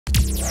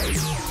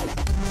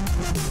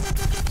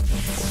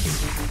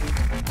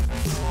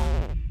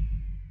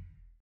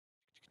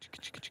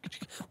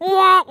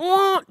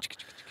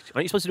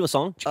Aren't you supposed to do a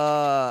song?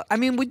 I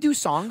mean, we do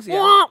songs, yeah.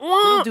 We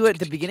don't do it at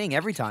the beginning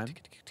every time.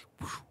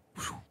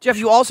 Jeff,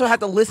 you also have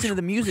to listen to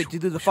the music to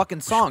do the fucking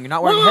song. You're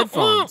not wearing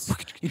headphones.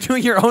 You're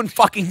doing your own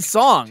fucking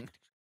song.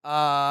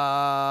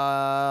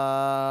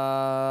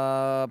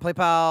 Play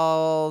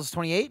Pals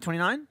 28,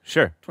 29?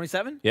 Sure.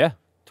 27? Yeah.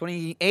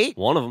 28?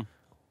 One of them.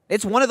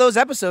 It's one of those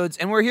episodes,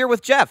 and we're here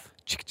with Jeff.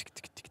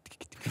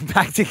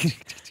 Back to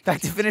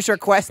finish our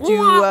quest to play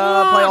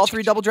all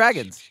 3 Double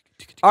Dragons.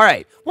 All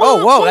right.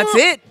 Whoa, that's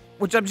it?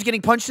 Which I'm just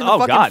getting punched in the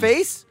fucking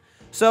face?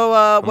 So,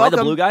 welcome. Am I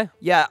the blue guy?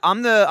 Yeah,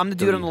 I'm the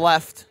dude on the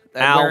left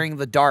wearing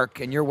the dark,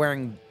 and you're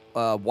wearing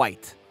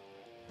white.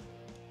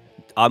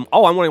 I'm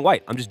wearing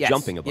white. I'm just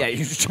jumping a bunch. Yeah,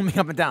 you're just jumping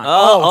up and down.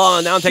 Oh,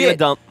 now I'm taking a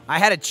dump. I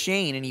had a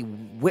chain, and he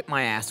whipped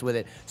my ass with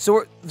it.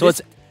 So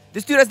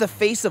this dude has the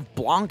face of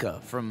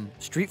Blanca from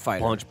Street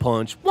Fighter.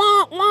 Punch.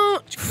 Ow,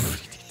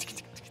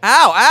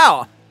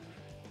 ow.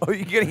 Oh,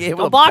 you're going to get hit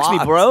with a box. Don't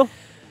box me, bro.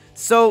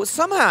 So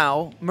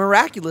somehow,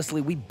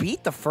 miraculously, we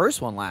beat the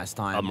first one last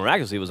time.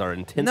 Miraculously was our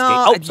intense game.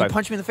 No, you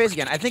punched me in the face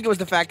again. I think it was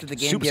the fact that the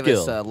game gave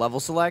us level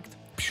select.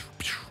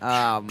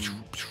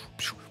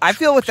 I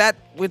feel with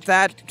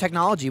that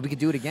technology, we could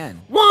do it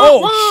again.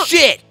 Oh,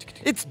 shit!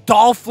 It's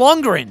Dolph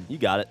Lundgren. You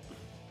got it.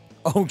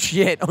 Oh,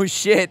 shit. Oh,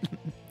 shit.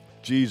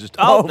 Jesus.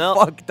 Oh, no.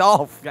 fuck,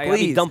 Dolph. I gotta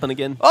be dumping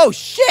again. Oh,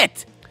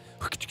 shit!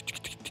 How did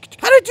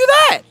I do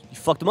that? You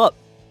fucked him up.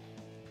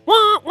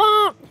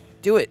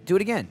 Do it. Do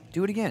it again.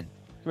 Do it again.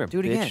 Come here, do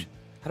it again.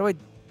 How do I...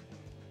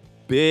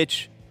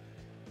 Bitch.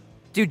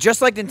 Dude,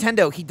 just like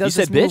Nintendo, he does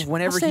this move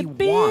whenever he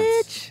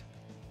wants.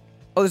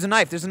 Oh, there's a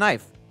knife. There's a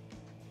knife.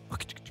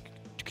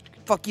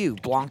 Fuck you,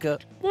 Blanca.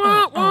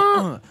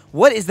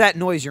 What is that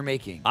noise you're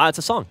making? It's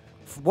a song.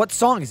 What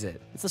song is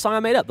it? It's the song I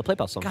made up, the Play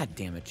Pals song. God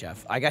damn it,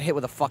 Jeff. I got hit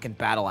with a fucking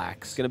battle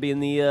axe. It's going to be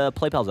in the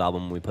Play Pals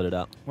album when we put it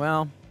out.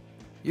 Well,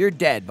 you're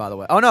dead, by the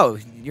way. Oh, no,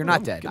 you're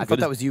not dead. I thought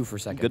that was you for a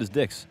second. Good as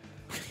dicks.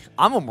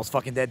 I'm almost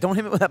fucking dead. Don't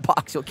hit me with that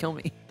box. You'll kill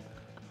me.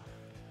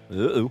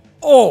 Uh-oh.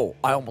 Oh,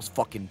 I almost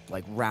fucking,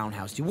 like,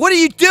 roundhoused you. What are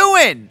you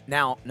doing?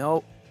 Now,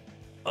 no.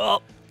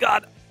 Oh,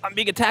 God. I'm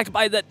being attacked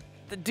by the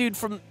dude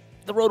from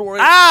the Road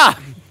Warrior. Ah!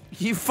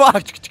 You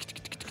fucked.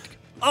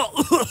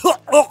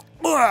 Oh.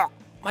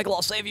 Michael,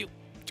 I'll save you.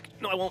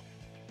 No, I won't.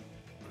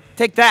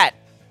 Take that.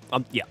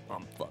 Yeah,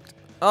 I'm fucked.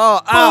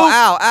 Oh, ow,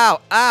 ow,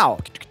 ow, ow.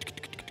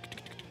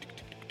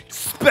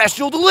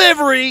 Special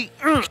delivery.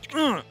 Oh,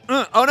 no.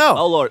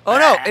 Oh, Lord. Oh,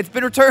 no. It's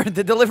been returned.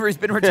 The delivery's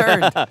been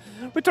returned.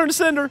 Return to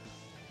sender.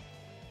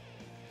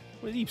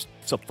 What are you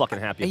so fucking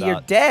happy about?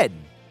 You're dead.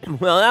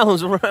 Well, that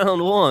was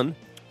round 1,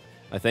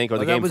 I think, or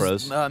the game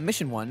froze.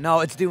 Mission 1. No,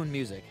 it's doing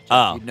music.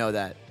 Oh. You'd know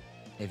that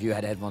if you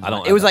had headphones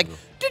on. It was like,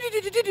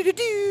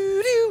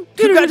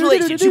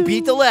 congratulations, you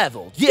beat the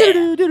level. Yeah.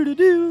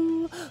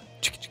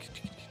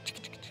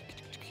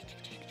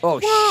 Oh,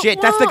 shit.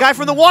 That's the guy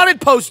from the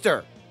Wanted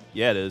poster.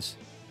 Yeah, it is.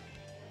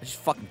 I just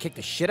fucking kicked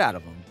the shit out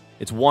of him.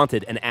 It's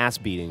Wanted, an ass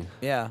beating.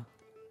 Yeah.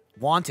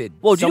 Wanted.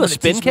 Whoa, did you do a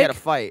spin kick? Me how to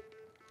fight.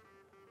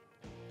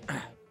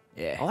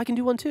 Yeah. Oh, I can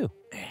do one too.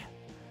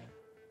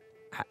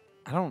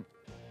 I don't...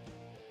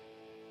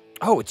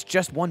 Oh, it's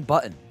just one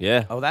button.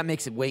 Yeah. Oh, that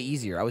makes it way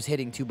easier. I was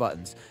hitting 2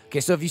 buttons.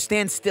 Okay, so if you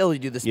stand still, you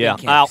do the spin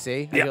kick. Ow.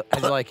 See? Yeah.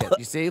 How'd you like it?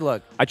 You see?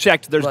 Look. I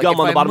checked. There's gum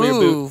on the bottom of your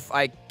boot.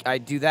 I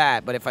do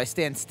that, but if I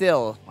stand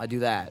still, I do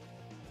that.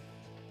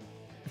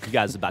 You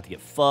guys are about to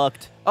get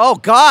fucked. Oh,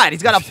 God.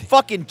 He's got a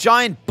fucking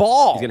giant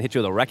ball. He's going to hit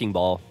you with a wrecking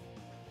ball.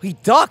 He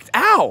ducked.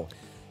 Ow.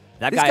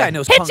 This guy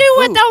knows hit Kung you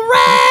Fu. with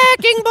the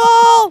wrecking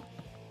ball.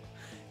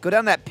 Go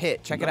down that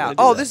pit. Check it out.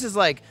 Oh, this is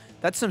like,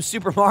 that's some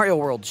Super Mario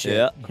World shit.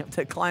 Yeah. You have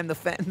to climb the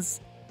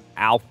fence.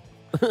 Ow.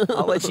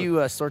 I'll let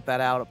you sort that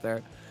out up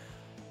there.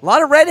 A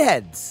lot of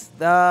redheads.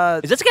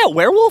 Is this guy a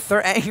werewolf?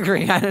 They're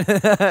angry.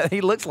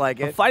 He looks like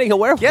it. I'm fighting a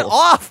werewolf. Get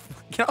off.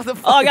 Get off the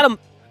phone. Oh, I got him.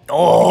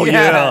 Oh,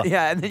 yeah.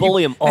 Yeah. And then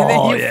bully him. And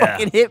then you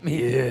fucking hit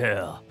me.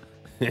 Yeah.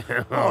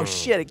 Oh,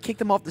 shit. It kicked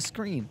him off the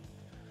screen.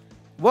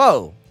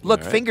 Whoa.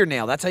 Look,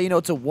 fingernail. That's how you know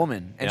it's a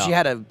woman. And she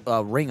had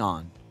a ring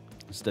on.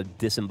 Just a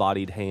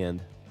disembodied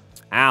hand.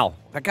 Ow.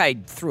 That guy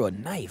threw a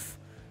knife.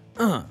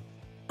 I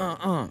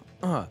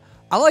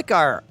like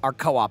our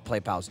co-op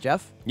play pals,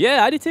 Jeff.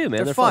 Yeah, I do too,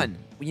 man. They're fun.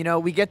 You know,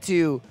 we get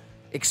to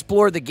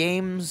explore the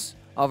games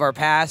of our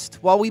past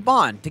while we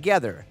bond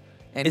together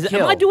and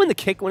kill. Am I doing the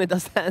kick when it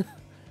does that?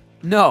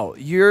 No,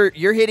 you're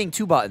hitting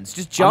 2 buttons.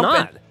 Just jump. I'm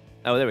not.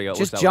 Oh, there we go.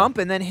 Just jump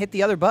and then hit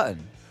the other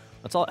button.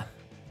 That's all.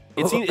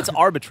 It's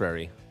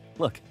arbitrary.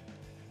 Look.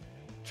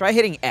 Try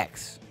hitting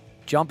X.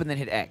 Jump and then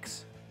hit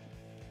X.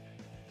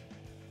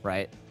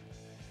 Right?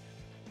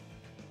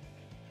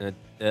 And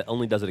it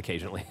only does it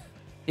occasionally.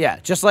 Yeah,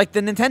 just like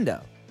the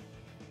Nintendo.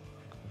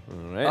 All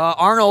right.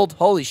 Arnold,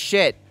 holy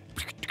shit.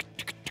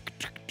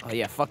 Oh,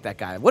 yeah, fuck that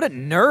guy. What a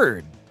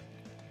nerd.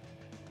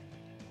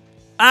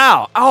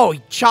 Ow. Oh,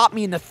 he chopped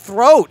me in the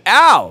throat.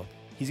 Ow.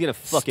 He's going to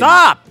fucking...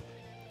 Stop.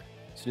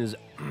 As soon as...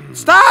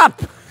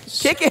 Stop.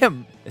 Kick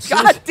him. As soon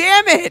God as-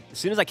 damn it. As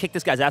soon as I kick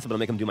this guy's ass, I'm gonna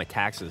make him do my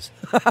taxes.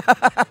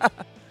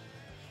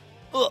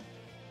 Ugh.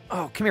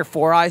 Oh, come here,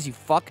 Four Eyes, you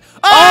fuck.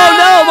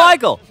 Oh no,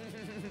 Michael!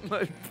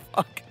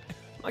 Fuck.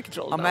 My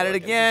controller's I'm not at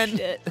it working. again.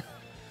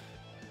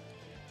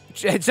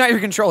 Shit. It's not your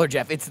controller,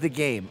 Jeff. It's the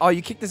game. Oh,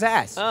 you kicked his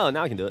ass. Oh,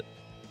 now I can do it.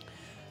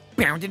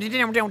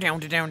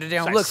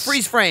 Look,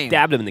 freeze frame.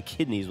 Stabbed him in the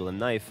kidneys with a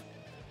knife.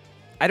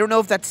 I don't know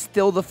if that's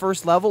still the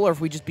first level or if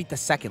we just beat the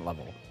second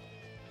level.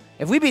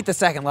 If we beat the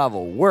second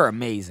level, we're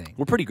amazing.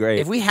 We're pretty great.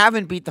 If we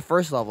haven't beat the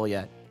first level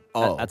yet,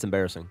 That's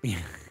embarrassing.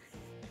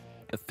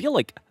 I feel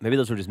like maybe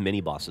those were just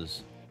mini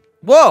bosses.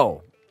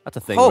 Whoa. That's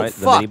a thing, Oh, right?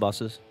 The fuck. mini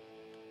bosses.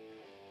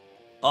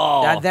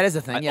 Oh, That is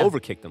a thing, I yeah.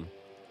 overkicked him.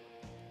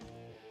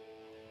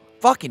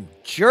 Fucking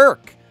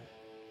jerk.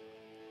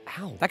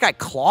 Ow. That guy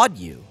clawed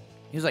you.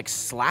 He was like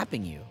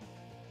slapping you.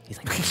 He's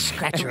like,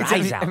 scratch your Every time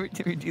eyes you- out. Every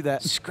time you do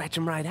that, Scratch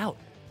him right out.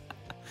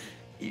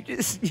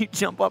 you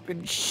jump up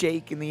and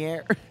shake in the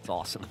air. It's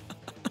awesome.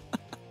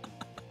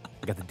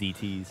 I got the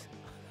DTs.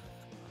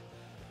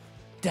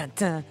 Dun,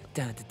 dun,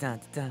 dun, dun, dun,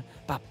 dun,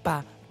 ba,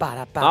 ba, ba,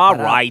 da, ba, All ba,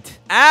 da. right.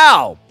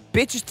 Ow!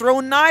 Bitch is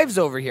throwing knives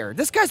over here.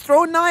 This guy's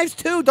throwing knives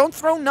too. Don't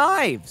throw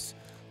knives.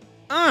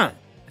 I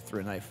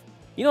threw a knife.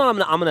 You know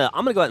what? I'm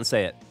gonna go ahead and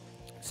say it.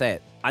 Say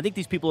it. I think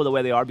these people are the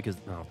way they are because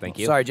thank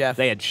you. Sorry, Jeff.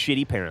 They had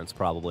shitty parents,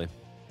 probably.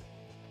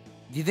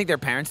 Do you think their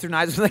parents threw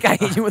knives? Like I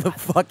hit you with a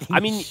fucking I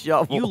mean,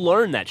 shovel. you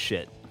learn that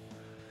shit.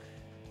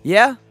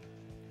 Yeah?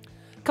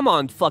 Come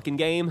on, fucking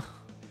game.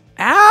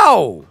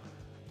 Ow!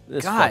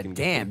 This God fucking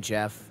damn, game.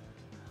 Jeff.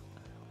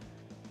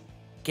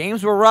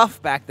 Games were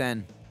rough back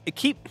then.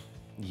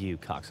 You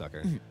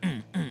cocksucker.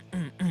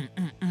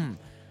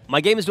 My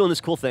game is doing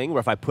this cool thing where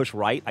if I push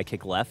right, I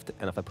kick left,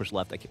 and if I push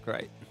left, I kick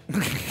right.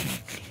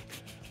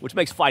 Which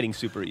makes fighting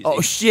super easy.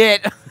 Oh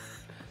shit!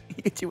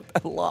 He hit you with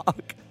that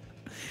log.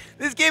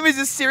 This game is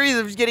a series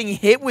of just getting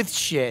hit with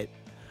shit.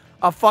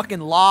 A fucking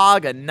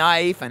log, a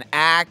knife, an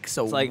axe,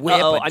 a It's like, whip,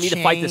 uh-oh, a I need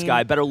to fight this chain,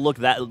 guy. Better look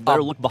a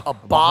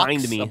box,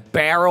 behind me. a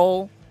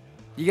barrel.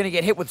 You're gonna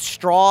get hit with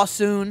straw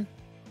soon.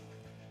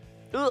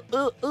 Ow,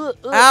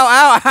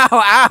 ow,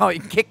 ow, ow! You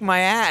kicked my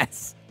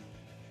ass.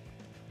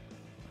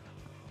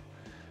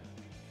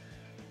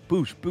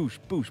 Boosh, boosh,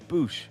 boosh,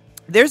 boosh.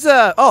 There's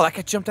a that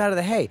guy jumped out of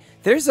the hay.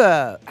 There's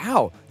a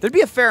there'd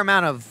be a fair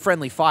amount of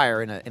friendly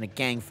fire in a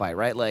gang fight,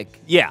 right? Like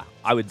Yeah,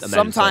 I would imagine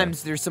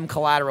sometimes there's some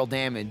collateral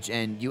damage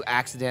and you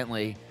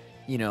accidentally,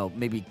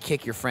 maybe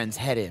kick your friend's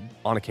head in. so.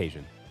 On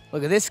occasion.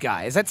 Look at this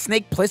guy. Is that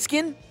Snake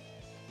Plissken?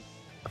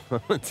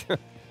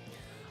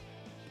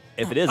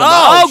 If it is,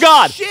 oh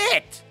God!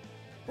 Shit!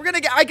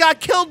 I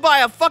got killed by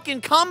a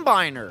fucking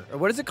combiner. Or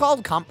what is it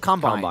called? Combine.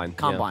 Combine, yeah.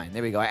 Combine.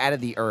 There we go. I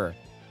added the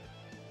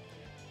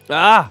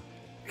Ah!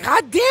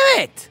 God damn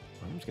it!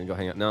 I'm just gonna go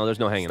hang out. No, there's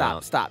no hanging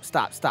out. Stop.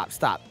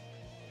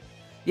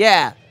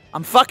 Yeah,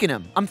 I'm fucking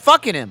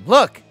him.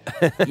 Look.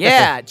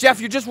 Yeah, Jeff,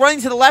 you're just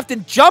running to the left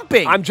and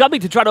jumping. I'm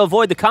jumping to try to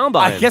avoid the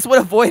combine. I guess what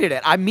avoided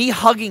it? Me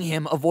hugging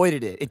him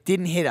avoided it. It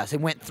didn't hit us.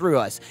 It went through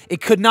us. It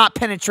could not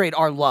penetrate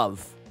our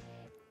love.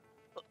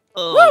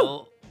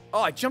 Oh.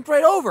 Oh, I jumped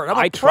right over it. I'm a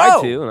I pro.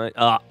 tried to,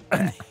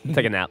 and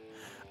take a nap.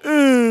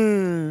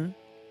 Mm.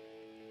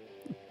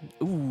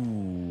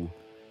 Ooh.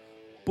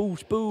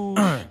 Boosh,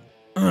 boosh.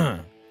 All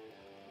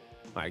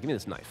right, give me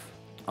this knife.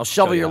 I'll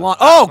shovel Show your you. lawn.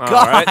 Oh, All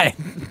God. right.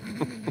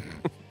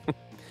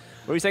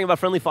 What were you saying about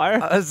friendly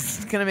fire? I was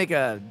going to make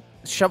a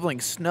shoveling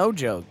snow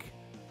joke.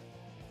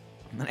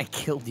 And then I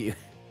killed you.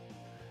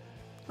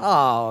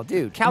 Oh,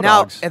 dude. Cow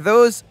now, dogs. are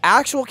those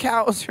actual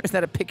cows, or is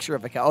that a picture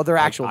of a cow? Oh, they're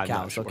actual I'm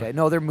not cows. sure. Okay.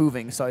 No, they're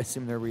moving, so I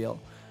assume they're real.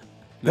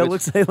 Maybe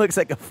It looks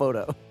like a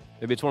photo.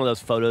 Maybe it's one of those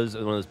photos,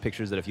 one of those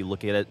pictures that if you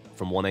look at it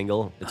from one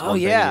angle, it's Oh, one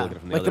thing. yeah. You look at it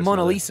from the Like other, the it's Mona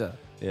another. Lisa.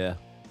 Yeah.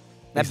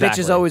 That bitch is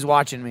Exactly. always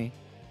watching me.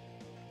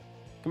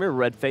 Come here,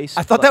 red face.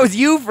 I thought that was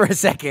you for a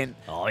second.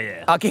 Oh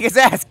yeah. I'll kick his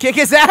ass. Kick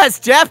his ass.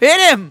 Jeff,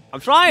 hit him. I'm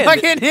trying.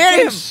 Fucking hit This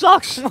game him.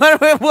 sucks. What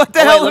the Oh, wait,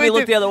 hell? let me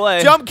look the other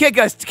way. Jump kick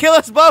us. Kill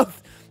us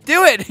both.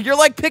 Do it. You're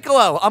like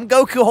Piccolo. I'm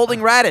Goku holding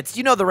Raditz.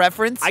 You know the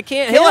reference. I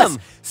can't Kill hit us.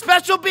 him.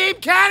 Special beam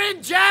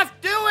cannon, Jeff.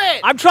 Do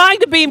it. I'm trying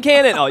to beam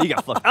cannon. Oh, you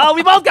got fucked. Oh,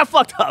 we both got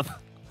fucked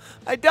up.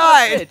 I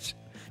died. Bitch.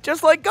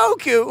 Just like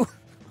Goku.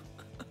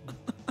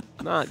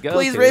 Not go.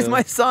 Please raise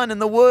my son in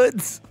the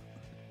woods.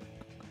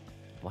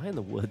 Why in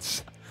the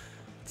woods?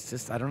 It's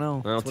just, I don't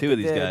know. Well, It's what two of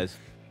they these did. guys.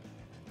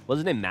 What's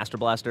his name? Master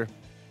Blaster?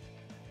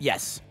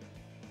 Yes.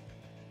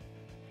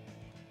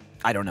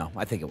 I don't know.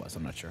 I think it was.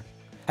 I'm not sure.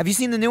 Have you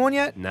seen the new one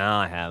yet? No,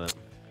 I haven't.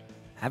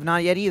 Have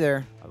not yet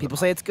either. People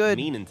say it's good.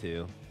 Meaning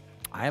to.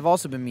 I have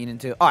also been meaning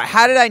to. All right,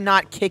 how did I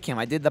not kick him?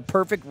 I did the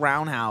perfect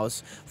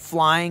roundhouse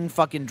flying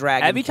fucking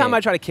dragon Every time kick, I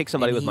try to kick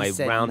somebody and with he my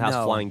said roundhouse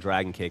no. flying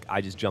dragon kick,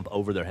 I just jump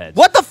over their heads.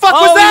 What the fuck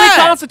Oh, was he that?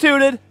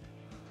 reconstituted.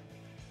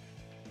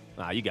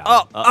 Ah, you got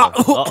Oh, it.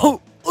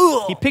 Uh-oh.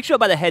 oh. He picks you up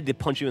by the head to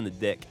punch you in the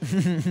dick.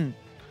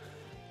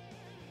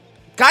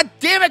 God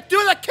damn it, do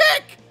the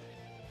kick!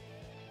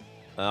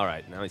 All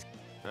right, now he's...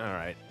 All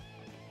right.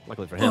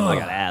 Luckily for him, I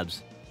got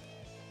abs.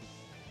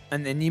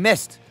 And then you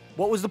missed.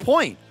 What was the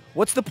point?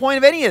 What's the point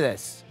of any of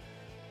this?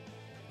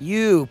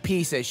 You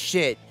piece of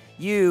shit.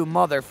 You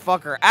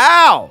motherfucker.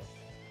 Ow!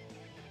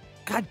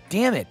 God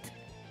damn it.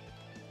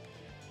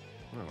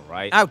 All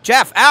right. Ow,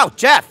 Jeff. Ow,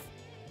 Jeff.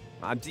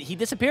 He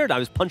disappeared. I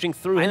was punching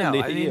through I him. know. to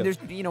I hit mean, you.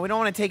 there's, we don't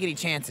want to take any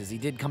chances. He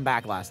did come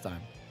back last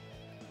time.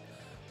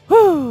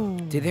 Do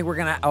you think we're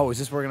going to... Oh, is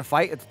this where we're going to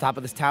fight at the top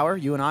of this tower,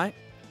 you and I?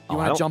 You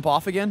want to jump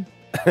off again?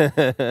 It's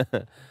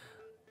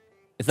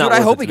not. Dude, I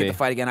worth hope it we to get me. to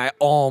fight again. I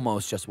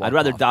almost just walked I'd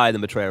rather off. die than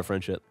betray our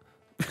friendship.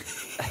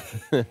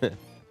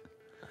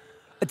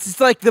 It's just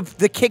like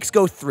the kicks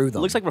go through It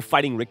them. looks like we're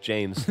fighting Rick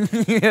James.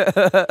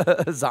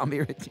 Zombie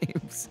Rick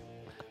James.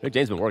 Rick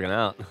James been working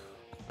out.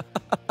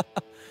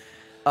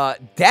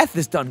 Death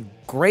has done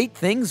great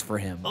things for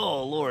him.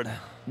 Oh Lord.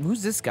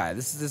 Who's this guy?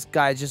 This is this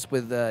guy just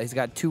with, he's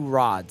got 2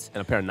 rods.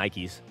 And a pair of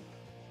Nikes.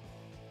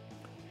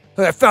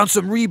 Hey, I found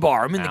some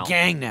rebar. I'm in the Ow.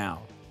 gang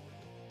now.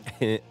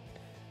 Is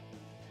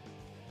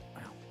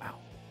Ow, ow.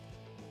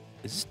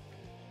 this...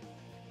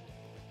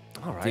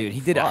 All right. Dude, he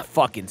did a fuck.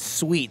 fucking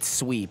sweet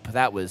sweep.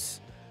 That was...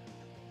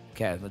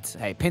 Okay,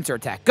 hey, pincer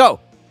attack. Go!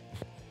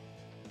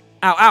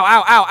 Ow, ow,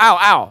 ow, ow, ow,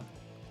 ow.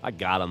 I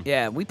got him.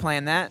 Yeah, we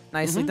planned that.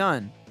 Nicely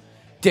done.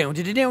 Down,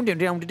 down, down, down,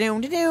 down,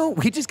 down, down.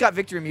 We just got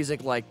victory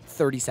music like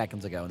 30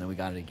 seconds ago, and then we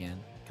got it again.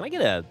 Can I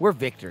get a We're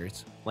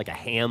victors. like a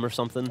ham or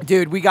something?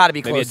 Dude, we got to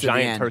be Maybe close a to the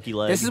giant end. turkey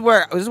leg. This is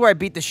where I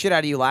beat the shit out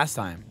of you last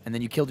time, and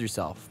then you killed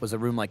yourself. Was a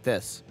room like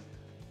this.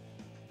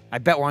 I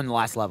bet we're on the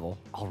last level.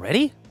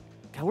 Already?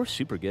 God, we're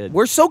super good.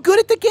 We're so good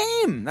at the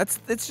game.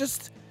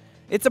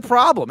 It's a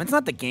problem. It's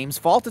not the game's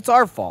fault. It's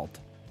our fault.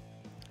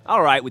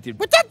 All right, with your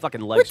With that-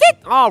 fucking legs. with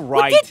that- All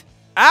right. With it-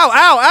 Ow,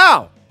 ow,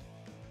 ow.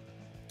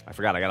 I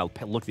forgot. I gotta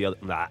look the other.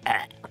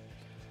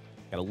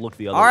 Gotta look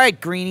the other. All right,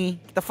 Greenie.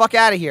 Get the fuck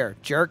out of here,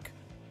 jerk.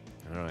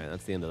 All right,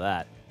 that's the end of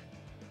that.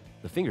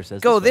 The finger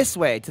says. Go way. this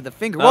way to the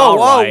finger. Whoa, All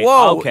whoa, right,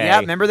 whoa. okay. Yeah,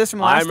 remember this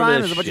from I last remember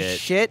time? this There's a bunch of shit.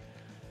 shit.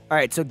 All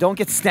right, so don't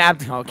get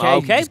stabbed. Okay,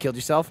 Okay. You just killed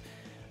yourself.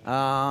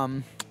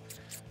 I'll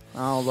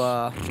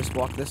just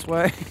walk this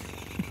way.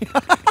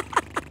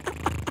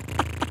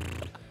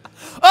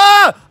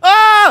 Oh,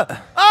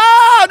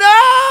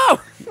 no!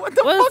 What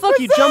the What the fuck? was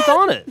You that? jumped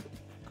on it.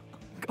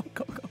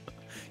 Go.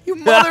 You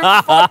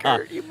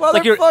motherfucker. You It's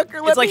like you're- motherfucker. it's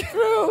Let me like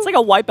through. it's like a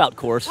wipeout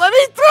course. Let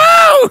me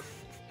through!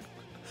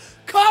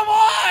 Come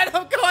on!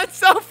 I'm going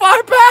so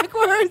far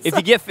backwards.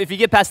 If you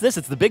get past this,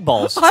 it's the big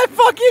balls. I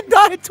fucking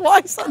died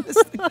twice on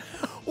this thing.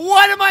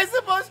 What am I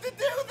supposed to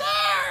do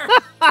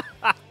there?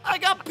 I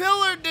got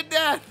pillared to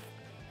death.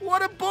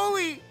 What a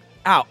bully.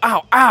 Ow,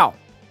 ow, ow.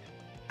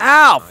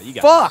 Ow, you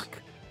got fuck.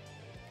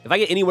 If I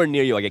get anywhere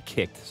near you, I get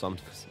kicked. So I'm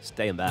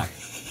staying back.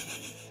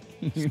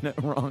 You're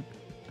not wrong.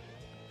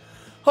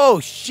 Oh,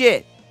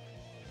 shit.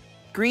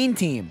 Green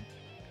team.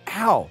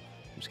 Ow.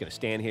 I'm just gonna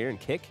stand here and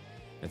kick.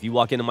 And if you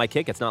walk into my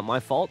kick, it's not my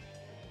fault.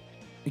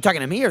 You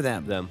talking to me or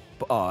them? Them.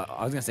 I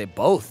was going to say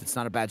both. It's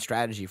not a bad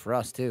strategy for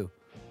us, too.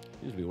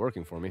 Seems to be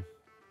working for me.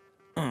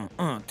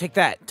 Take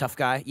that, tough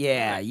guy.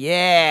 Yeah,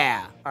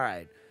 yeah. All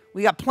right.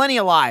 We got plenty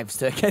of lives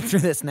to get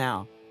through this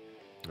now.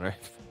 All right.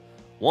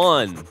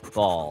 1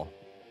 ball.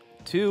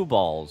 2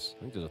 balls.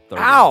 I think there's a third.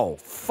 Ow,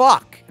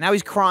 fuck. Now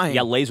he's crying.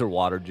 Yeah, laser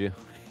watered you.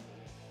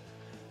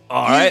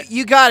 All right.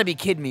 You got to be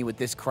kidding me with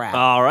this crap.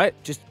 All right.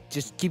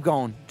 Just keep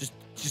going. Just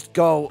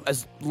go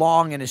as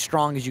long and as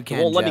strong as you can.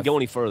 It won't let me Jeff. go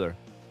any further.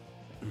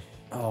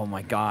 Oh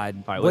my God!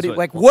 All right, what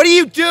let's do, what do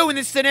you do in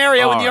this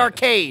scenario in All the right.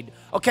 arcade?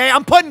 Okay,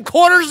 I'm putting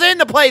quarters in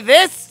to play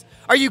this.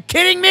 Are you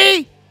kidding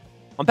me?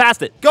 I'm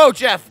past it. Go,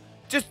 Jeff.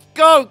 Just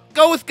go.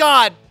 Go with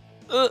God.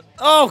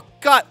 Oh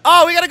God.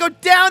 Oh, we gotta go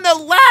down the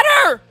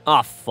ladder.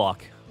 Ah,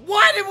 fuck.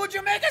 Why would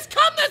you make us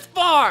come this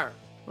far?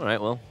 All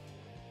right, well.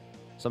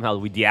 Somehow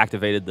we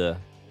deactivated the...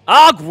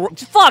 Ah,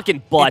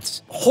 fucking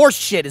butts. Horse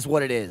shit is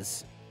what it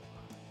is.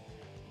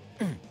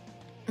 I'm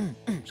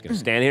just going to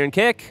stand here and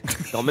kick.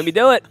 Don't make me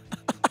do it.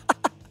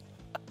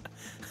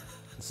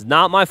 This is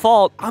not my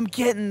fault. I'm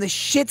getting the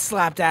shit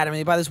slapped out of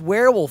me by this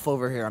werewolf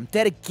over here. I'm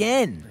dead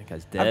again. That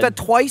guy's I've dead. done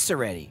twice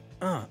already.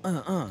 I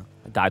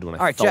died when I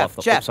All right, fell Jeff, off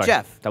the... Jeff, sorry.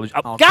 Jeff. That was...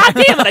 Oh, Oh, God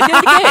damn it, I did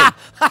it again.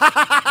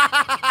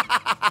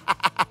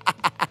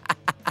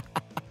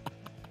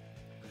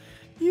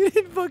 You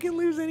didn't fucking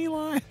lose any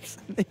lives.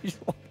 They just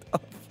walked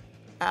off.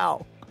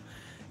 Ow.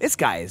 This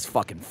guy is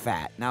fucking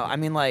fat. Now, I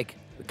mean, like...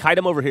 Kite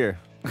him over here.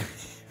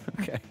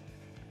 Okay.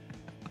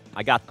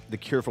 I got the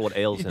cure for what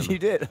ails him. You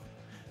did.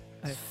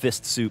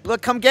 Fist soup.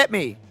 Look, come get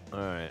me. All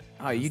right.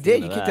 Oh, you That's the did.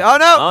 end You of kicked that. it. Oh,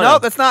 no. Oh, no, no.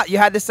 that's not. You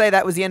had to say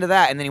that was the end of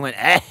that. And then he went,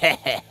 ow,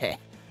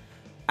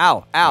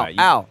 ow, right,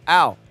 you- ow,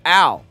 ow,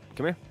 ow.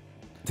 Come here.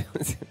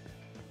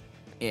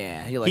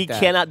 Yeah, he like He that.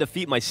 cannot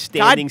defeat my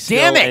standing God damn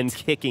skill it. and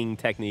kicking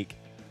technique.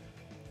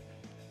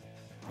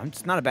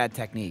 It's not a bad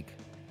technique.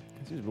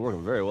 This has been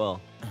working very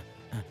well.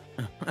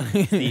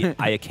 See,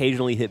 I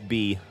occasionally hit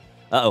B.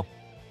 Uh-oh.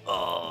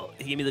 Oh,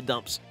 he gave me the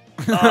dumps.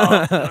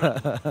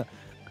 Oh.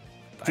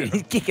 Dude,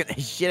 he's kicking the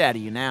shit out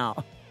of you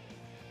now.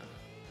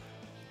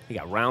 He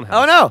got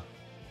roundhouse. Oh, no.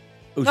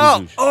 Oosh, No.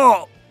 oosh, oosh.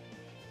 Oh.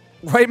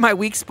 Right in my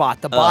weak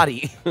spot, the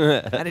body.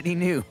 How did he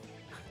knew?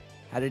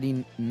 How did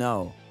he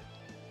know?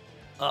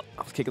 Oh,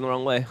 I was kicking the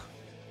wrong way.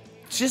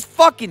 Just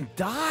fucking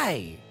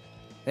die.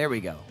 There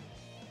we go.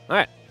 All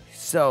right.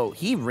 So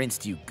he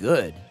rinsed you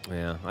good.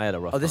 Yeah, I had a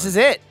rough Oh, this time. is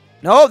it.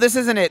 No, this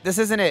isn't it. This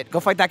isn't it. Go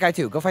fight that guy,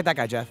 too. Go fight that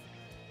guy, Jeff.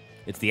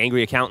 It's the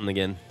angry accountant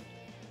again.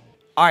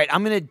 All right,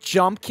 I'm going to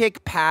jump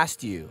kick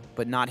past you,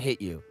 but not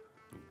hit you.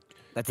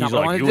 That's not He's what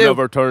I like, want to you do.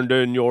 never turned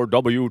in your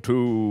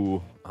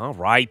W-2. All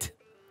right.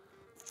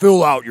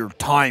 Fill out your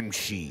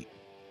timesheet.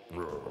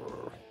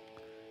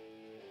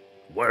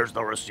 Where's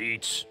the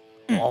receipts?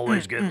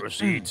 Always get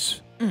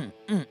receipts.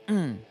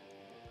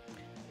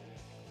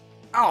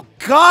 Oh,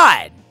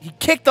 God. He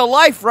kicked the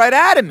life right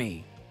out of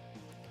me.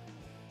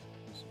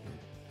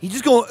 He's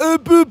just going,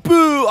 boo,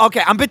 boo.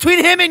 Okay, I'm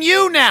between him and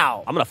you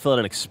now. I'm going to fill out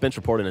an expense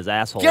report in his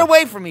asshole. Get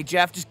away from me,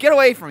 Jeff. Just get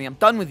away from me. I'm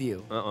done with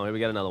you. Uh-oh, here we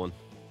got another one.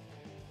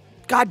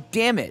 God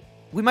damn it.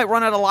 We might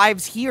run out of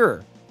lives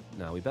here.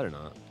 No, we better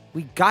not.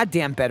 We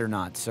goddamn better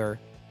not, sir.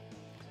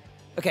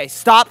 Okay,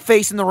 stop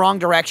facing the wrong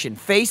direction.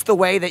 Face the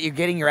way that you're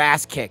getting your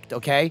ass kicked,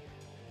 okay?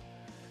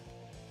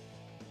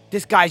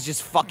 This guy's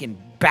just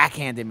fucking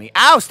backhanded me.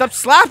 Ow, stop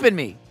slapping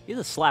me. He's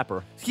a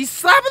slapper. He's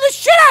slapping the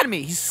shit out of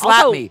me. He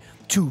slapped Also- me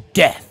to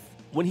death.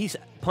 When he's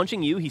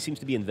punching you, he seems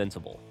to be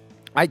invincible.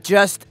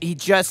 He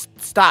just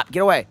stopped. Get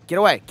away. Get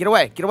away. Get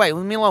away. Get away.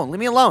 Leave me alone. Leave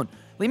me alone.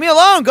 Leave me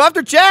alone. Go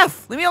after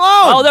Jeff. Leave me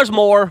alone. Oh, there's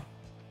more.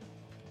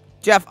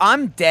 Jeff,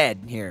 I'm dead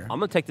here. I'm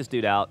going to take this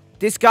dude out.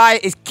 This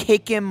guy is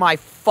kicking my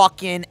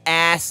fucking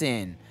ass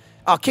in.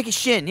 Oh, kick his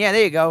shin. Yeah,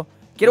 there you go.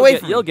 Get away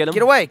from me. You'll get him.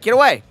 Get away. Get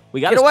away.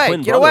 We got get his away.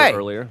 twin Get brother away.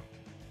 earlier.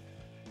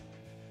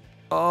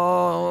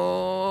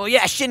 Oh,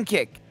 yeah, shin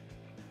kick.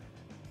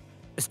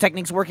 This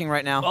technique's working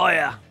right now. Oh,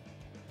 yeah.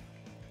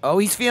 Oh,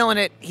 he's feeling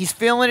it. He's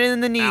feeling it in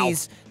the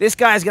knees. This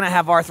guy's going to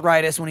have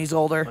arthritis when he's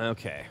older.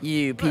 Okay.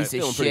 You piece of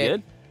feeling pretty shit.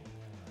 good.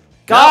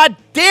 God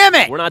damn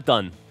it. We're not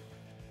done.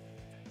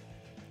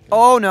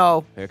 Oh,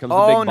 no. Here comes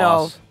the big no.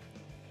 boss.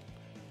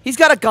 He's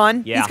got a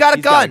gun. Yeah, he's got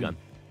a gun. got a gun.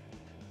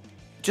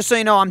 Just so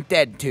you know, I'm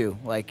dead, too,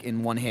 like,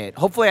 in one hit.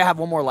 Hopefully I have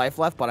one more life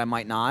left, but I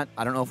might not.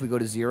 I don't know if we go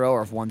to 0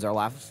 or if 1's our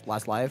last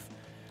life.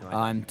 Right.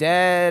 I'm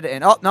dead,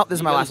 and... Oh, no, this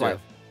is my go to last 0. life.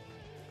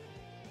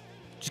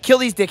 Just kill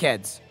these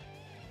dickheads.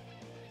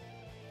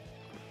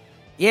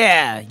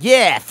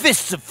 Yeah,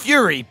 fists of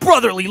fury,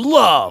 brotherly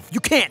love. You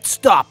can't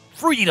stop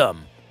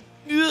freedom.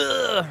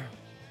 Ugh.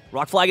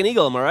 Rock, flag, and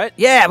eagle, am I right?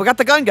 Yeah, we got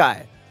the gun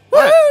guy. Woo!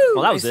 Right.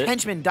 Well, that was His it.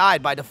 henchman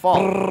died by default.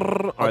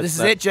 All right, This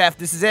is it, Jeff.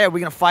 This is it. Are we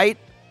going to fight?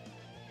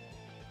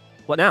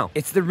 What now?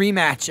 It's the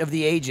rematch of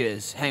the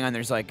ages. Hang on,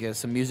 there's like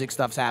some music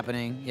stuff's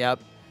happening. Yep.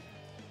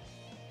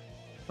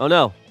 Oh,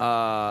 no.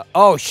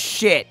 Oh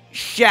shit.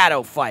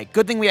 Shadow fight.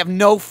 Good thing we have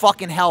no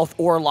fucking health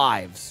or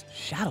lives.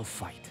 Shadow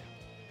fight.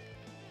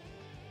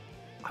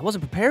 I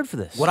wasn't prepared for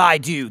this. What I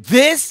do?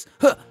 This?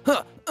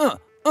 I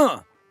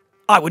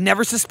would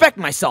never suspect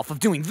myself of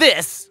doing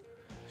this.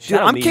 Dude,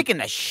 Shadow I'm me. kicking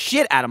the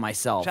shit out of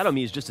myself. Shadow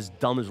me is just as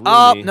dumb as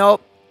Oh, me.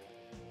 nope.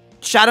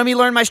 Shadow me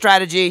learned my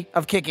strategy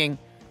of kicking.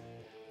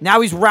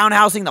 Now he's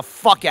roundhousing the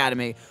fuck out of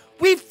me.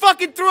 We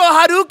fucking threw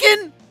a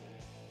Hadouken?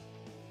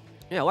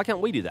 Yeah, why can't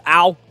we do that?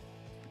 Ow.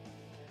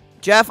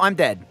 Jeff, I'm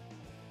dead.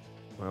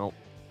 Well,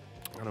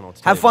 I don't know what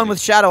to Have tell fun you,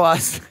 with Shadow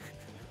Us.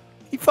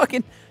 He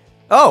fucking...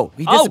 Oh,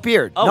 he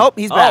disappeared. Oh, Nope,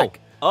 he's back.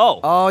 Oh.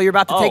 Oh, you're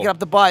about to take Oh. it up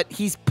the butt.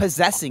 He's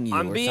possessing you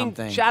I'm or being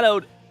something.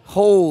 shadowed.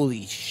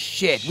 Holy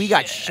shit. We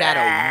got Shadow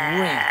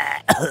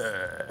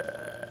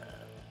rinked.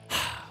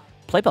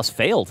 Play Bus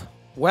failed.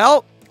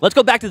 Well... Let's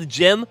go back to the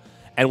gym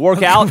and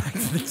work out. Back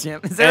to the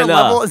gym. Is there And, a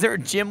level? Is there a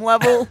gym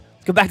level?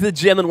 Let's go back to the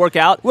gym and work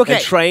out Okay,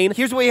 and train.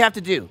 Here's what you have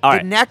to do. All the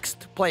right.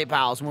 next Play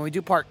Pals, when we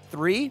do part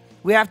 3,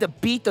 we have to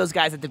beat those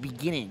guys at the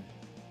beginning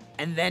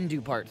and then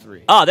do part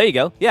 3. Oh, there you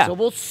go. Yeah. So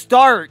we'll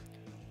start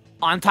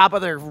on top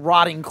of their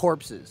rotting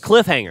corpses.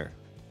 Cliffhanger.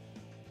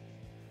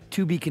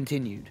 To be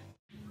continued.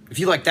 If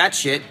you like that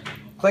shit,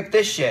 click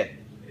this shit.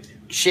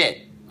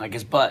 Shit, like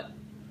his butt.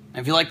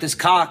 And if you like this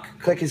cock,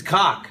 click his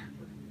cock.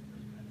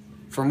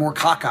 For more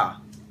caca.